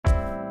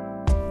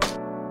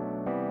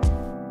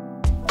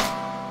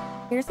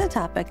Here's a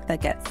topic that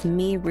gets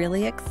me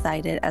really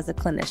excited as a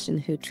clinician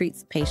who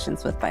treats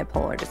patients with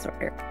bipolar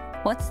disorder.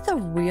 What's the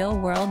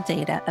real-world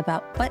data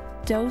about what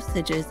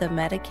dosages of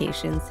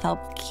medications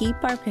help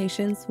keep our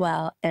patients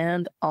well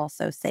and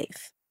also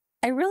safe?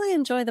 I really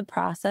enjoy the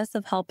process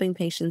of helping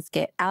patients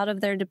get out of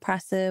their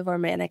depressive or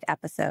manic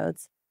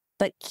episodes,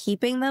 but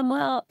keeping them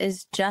well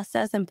is just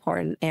as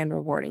important and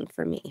rewarding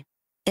for me.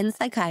 In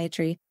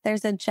psychiatry,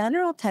 there's a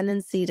general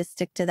tendency to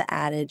stick to the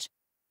adage,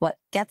 what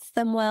gets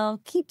them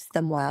well keeps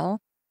them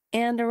well,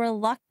 and a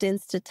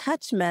reluctance to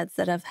touch meds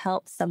that have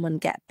helped someone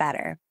get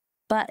better.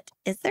 But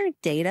is there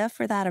data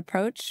for that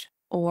approach,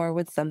 or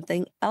would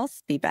something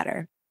else be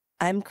better?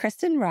 I'm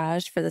Kristen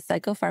Raj for the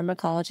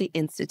Psychopharmacology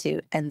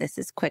Institute, and this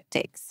is Quick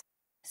Takes.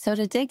 So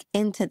to dig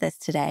into this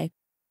today,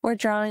 we're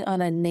drawing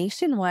on a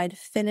nationwide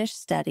Finnish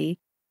study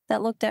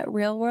that looked at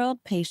real-world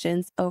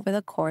patients over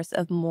the course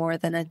of more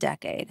than a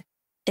decade.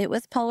 It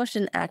was published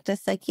in Acta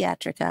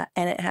Psychiatrica,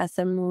 and it has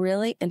some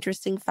really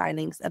interesting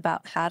findings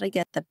about how to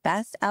get the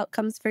best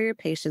outcomes for your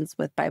patients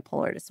with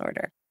bipolar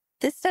disorder.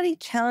 This study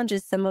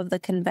challenges some of the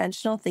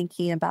conventional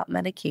thinking about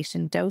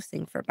medication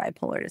dosing for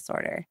bipolar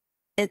disorder.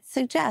 It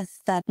suggests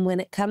that when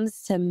it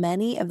comes to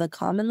many of the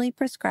commonly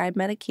prescribed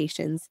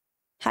medications,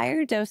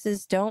 higher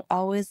doses don't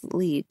always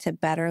lead to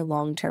better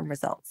long-term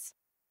results.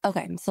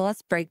 Okay, so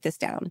let's break this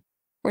down.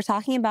 We're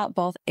talking about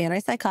both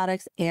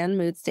antipsychotics and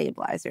mood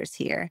stabilizers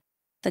here,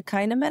 the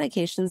kind of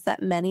medications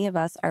that many of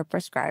us are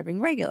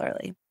prescribing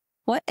regularly.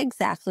 What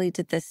exactly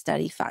did this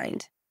study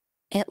find?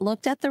 It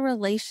looked at the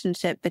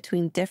relationship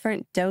between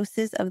different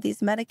doses of these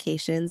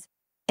medications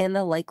and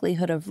the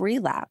likelihood of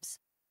relapse,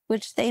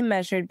 which they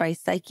measured by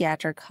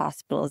psychiatric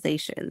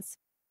hospitalizations.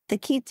 The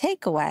key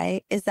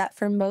takeaway is that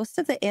for most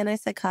of the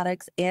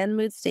antipsychotics and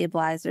mood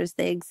stabilizers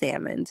they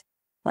examined,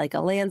 like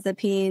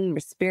olanzapine,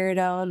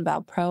 risperidone,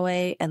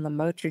 valproate, and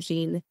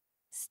lamotrigine,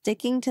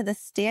 sticking to the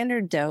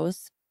standard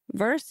dose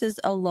versus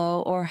a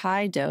low or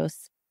high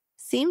dose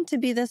seemed to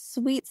be the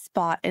sweet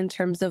spot in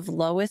terms of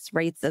lowest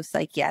rates of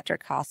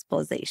psychiatric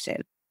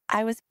hospitalization.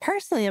 I was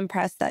personally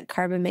impressed that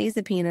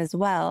carbamazepine as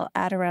well,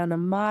 at around a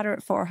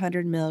moderate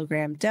 400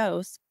 milligram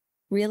dose,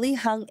 really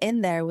hung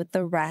in there with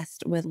the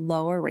rest with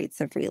lower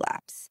rates of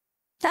relapse.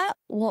 That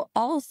will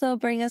also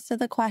bring us to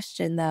the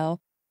question, though,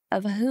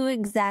 of who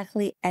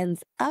exactly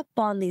ends up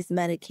on these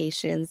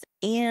medications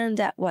and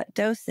at what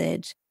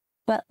dosage,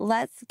 but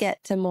let's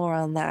get to more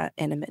on that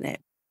in a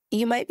minute.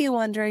 You might be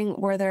wondering,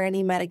 were there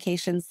any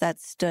medications that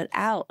stood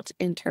out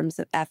in terms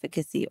of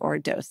efficacy or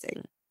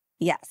dosing?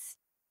 Yes.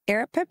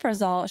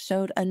 Aripiprazole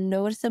showed a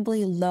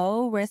noticeably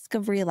low risk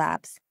of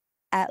relapse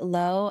at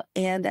low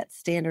and at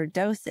standard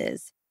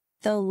doses,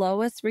 the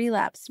lowest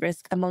relapse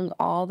risk among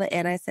all the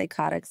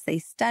antipsychotics they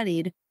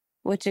studied,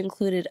 which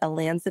included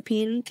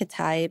olanzapine,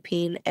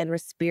 quetiapine, and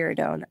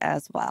risperidone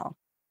as well.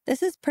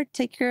 This is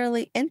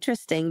particularly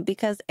interesting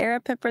because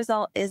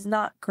aripiprazole is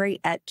not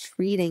great at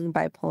treating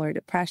bipolar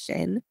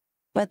depression,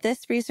 but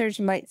this research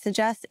might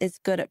suggest it's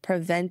good at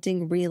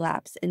preventing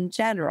relapse in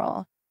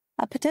general,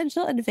 a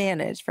potential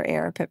advantage for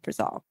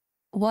aripiprazole.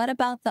 What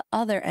about the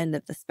other end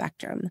of the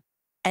spectrum?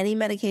 Any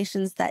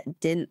medications that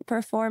didn't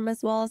perform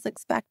as well as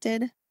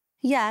expected?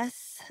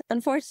 Yes,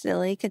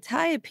 unfortunately,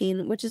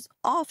 quetiapine, which is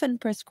often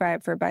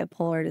prescribed for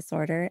bipolar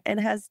disorder and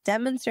has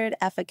demonstrated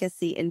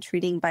efficacy in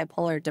treating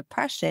bipolar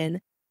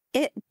depression,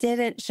 it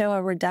didn't show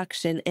a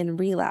reduction in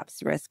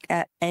relapse risk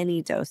at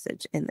any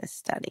dosage in this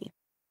study.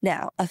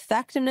 Now,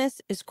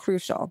 effectiveness is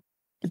crucial,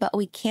 but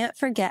we can't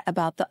forget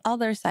about the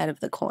other side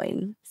of the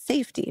coin,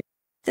 safety.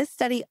 This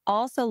study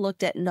also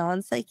looked at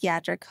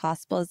non-psychiatric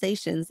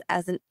hospitalizations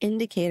as an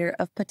indicator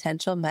of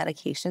potential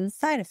medication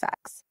side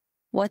effects.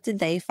 What did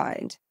they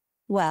find?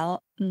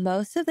 Well,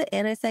 most of the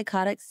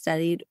antipsychotics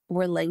studied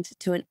were linked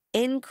to an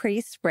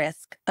increased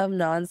risk of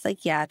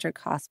non-psychiatric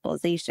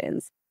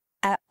hospitalizations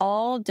at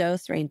all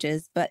dose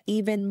ranges, but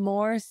even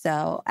more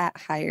so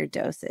at higher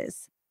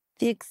doses.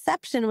 The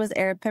exception was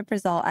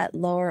aripiprazole at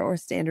lower or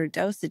standard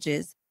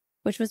dosages,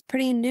 which was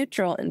pretty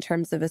neutral in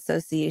terms of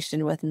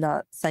association with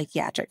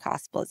non-psychiatric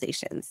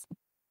hospitalizations.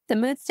 The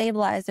mood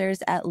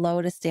stabilizers at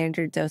low to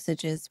standard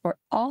dosages were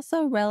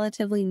also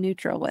relatively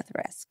neutral with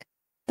risk.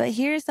 But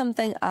here's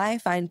something I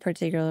find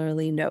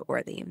particularly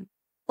noteworthy.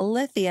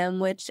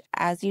 Lithium, which,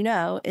 as you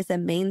know, is a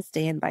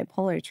mainstay in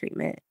bipolar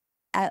treatment,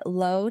 at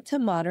low to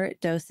moderate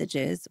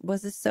dosages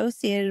was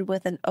associated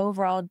with an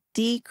overall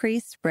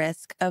decreased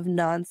risk of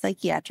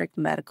non-psychiatric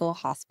medical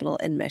hospital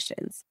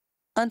admissions.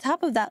 On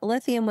top of that,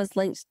 lithium was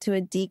linked to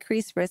a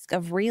decreased risk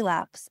of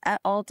relapse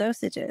at all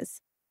dosages.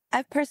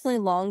 I've personally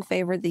long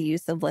favored the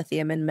use of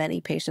lithium in many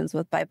patients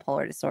with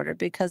bipolar disorder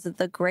because of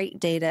the great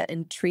data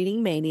in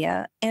treating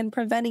mania and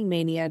preventing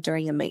mania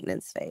during a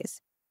maintenance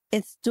phase.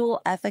 Its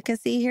dual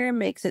efficacy here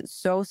makes it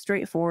so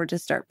straightforward to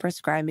start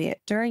prescribing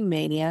it during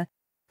mania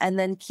and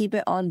then keep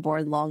it on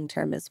board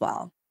long-term as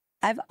well.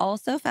 I've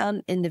also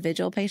found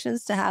individual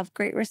patients to have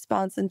great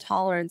response and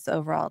tolerance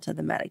overall to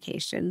the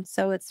medication,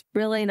 so it's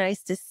really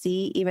nice to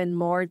see even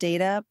more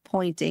data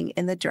pointing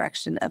in the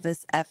direction of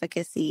this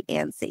efficacy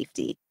and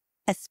safety,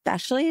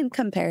 especially in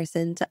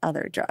comparison to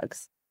other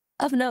drugs.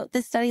 Of note,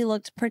 this study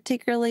looked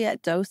particularly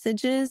at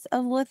dosages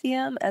of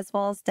lithium as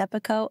well as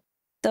Depakote,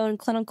 though in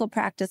clinical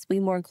practice, we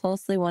more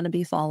closely want to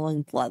be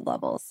following blood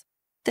levels.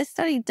 This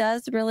study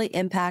does really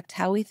impact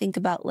how we think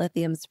about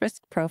lithium's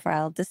risk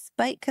profile,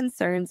 despite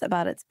concerns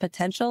about its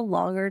potential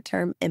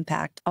longer-term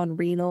impact on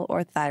renal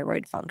or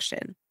thyroid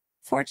function.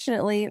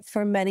 Fortunately,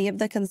 for many of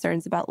the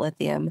concerns about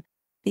lithium,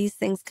 these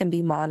things can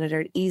be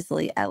monitored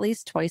easily at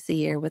least twice a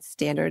year with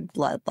standard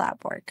blood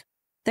lab work.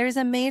 There's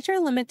a major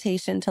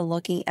limitation to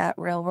looking at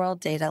real-world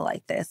data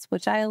like this,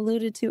 which I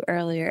alluded to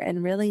earlier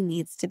and really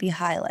needs to be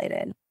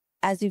highlighted.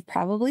 As you've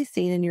probably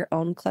seen in your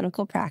own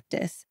clinical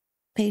practice,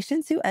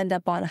 patients who end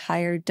up on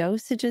higher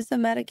dosages of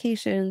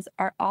medications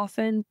are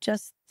often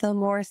just the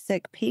more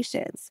sick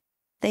patients.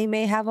 They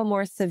may have a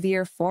more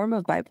severe form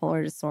of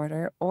bipolar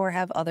disorder or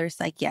have other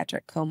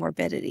psychiatric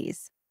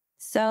comorbidities.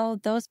 So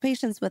those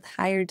patients with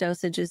higher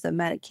dosages of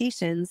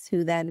medications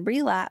who then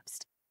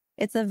relapsed,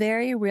 it's a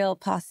very real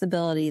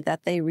possibility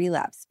that they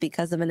relapse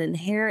because of an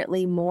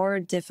inherently more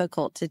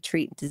difficult to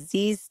treat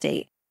disease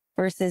state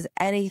versus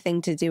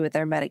anything to do with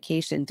their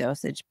medication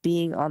dosage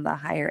being on the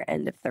higher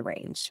end of the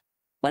range.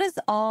 What does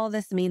all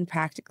this mean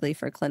practically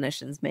for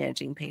clinicians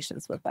managing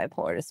patients with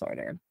bipolar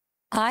disorder?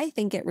 I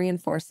think it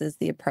reinforces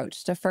the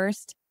approach to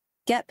first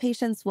get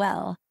patients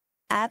well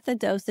at the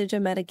dosage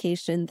of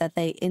medication that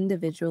they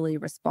individually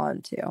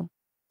respond to.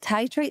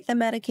 Titrate the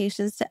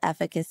medications to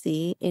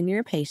efficacy in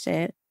your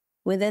patient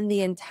within the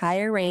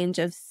entire range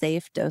of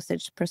safe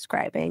dosage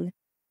prescribing,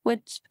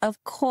 which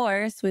of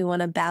course we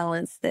want to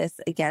balance this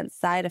against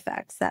side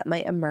effects that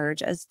might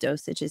emerge as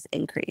dosages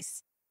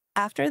increase.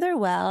 After they're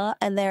well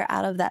and they're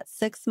out of that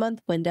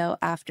 6-month window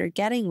after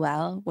getting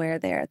well, where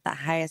they're at the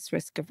highest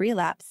risk of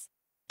relapse,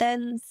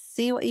 then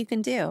see what you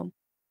can do.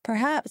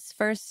 Perhaps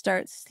first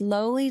start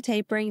slowly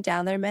tapering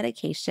down their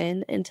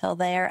medication until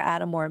they are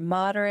at a more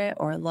moderate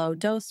or low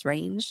dose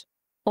range.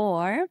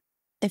 Or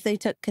if they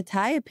took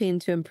quetiapine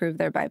to improve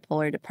their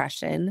bipolar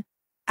depression,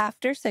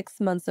 after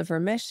 6 months of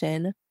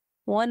remission,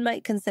 one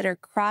might consider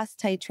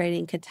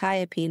cross-titrating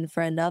quetiapine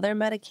for another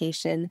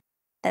medication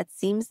that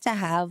seems to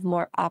have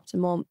more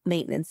optimal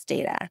maintenance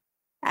data,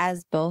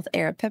 as both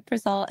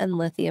aripiprazole and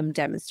lithium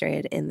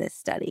demonstrated in this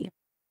study.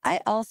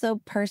 I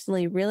also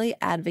personally really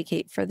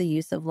advocate for the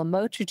use of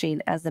lamotrigine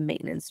as a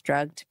maintenance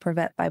drug to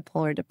prevent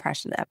bipolar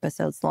depression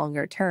episodes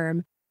longer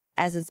term,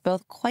 as it's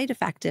both quite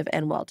effective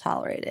and well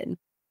tolerated.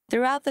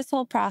 Throughout this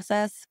whole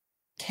process,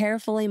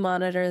 carefully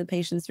monitor the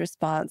patient's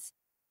response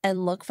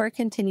and look for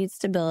continued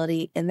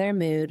stability in their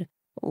mood,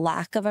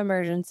 lack of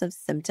emergence of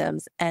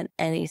symptoms, and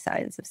any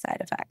signs of side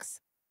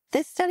effects.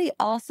 This study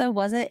also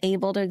wasn't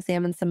able to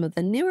examine some of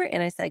the newer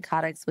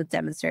antipsychotics with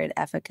demonstrated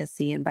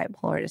efficacy in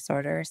bipolar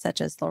disorder, such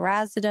as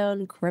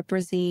lurasidone,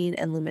 cariprazine,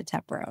 and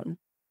lumateperone.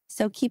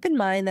 So keep in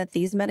mind that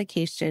these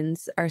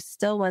medications are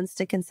still ones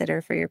to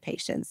consider for your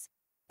patients,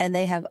 and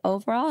they have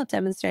overall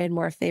demonstrated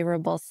more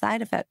favorable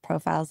side effect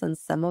profiles than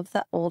some of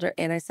the older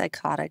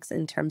antipsychotics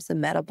in terms of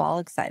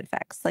metabolic side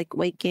effects like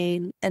weight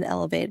gain and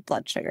elevated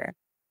blood sugar.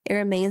 It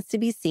remains to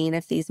be seen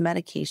if these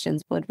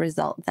medications would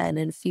result then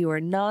in fewer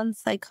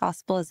non-psych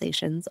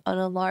hospitalizations on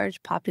a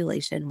large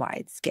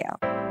population-wide scale.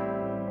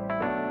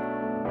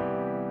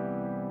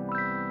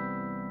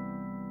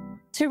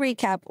 To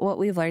recap what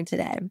we've learned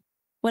today,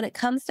 when it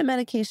comes to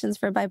medications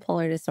for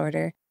bipolar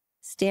disorder,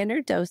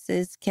 standard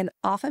doses can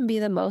often be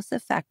the most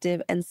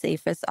effective and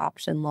safest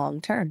option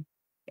long-term.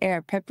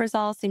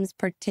 Aripiprazole seems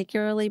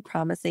particularly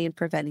promising in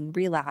preventing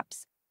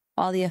relapse,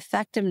 while the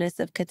effectiveness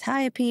of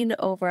quetiapine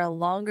over a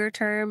longer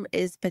term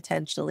is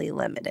potentially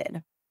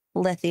limited.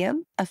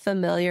 Lithium, a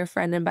familiar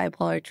friend in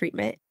bipolar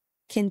treatment,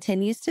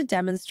 continues to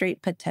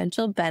demonstrate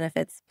potential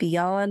benefits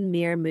beyond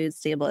mere mood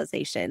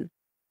stabilization.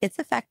 Its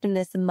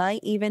effectiveness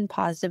might even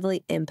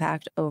positively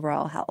impact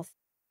overall health.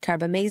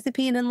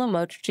 Carbamazepine and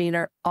lamotrigine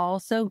are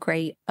also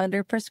great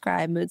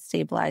underprescribed mood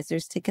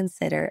stabilizers to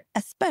consider,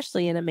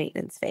 especially in a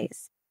maintenance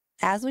phase.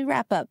 As we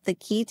wrap up, the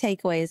key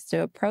takeaway is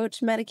to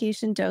approach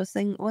medication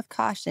dosing with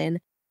caution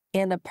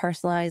and a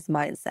personalized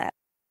mindset.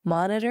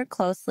 Monitor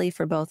closely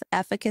for both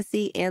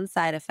efficacy and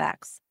side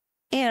effects.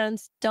 And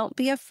don't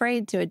be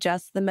afraid to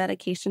adjust the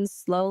medication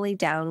slowly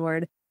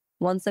downward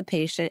once a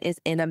patient is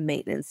in a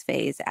maintenance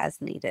phase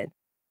as needed.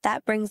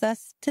 That brings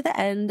us to the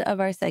end of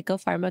our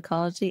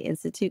Psychopharmacology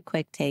Institute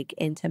quick take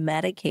into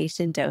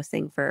medication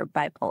dosing for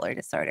bipolar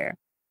disorder.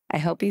 I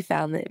hope you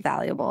found it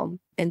valuable.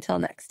 Until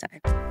next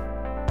time.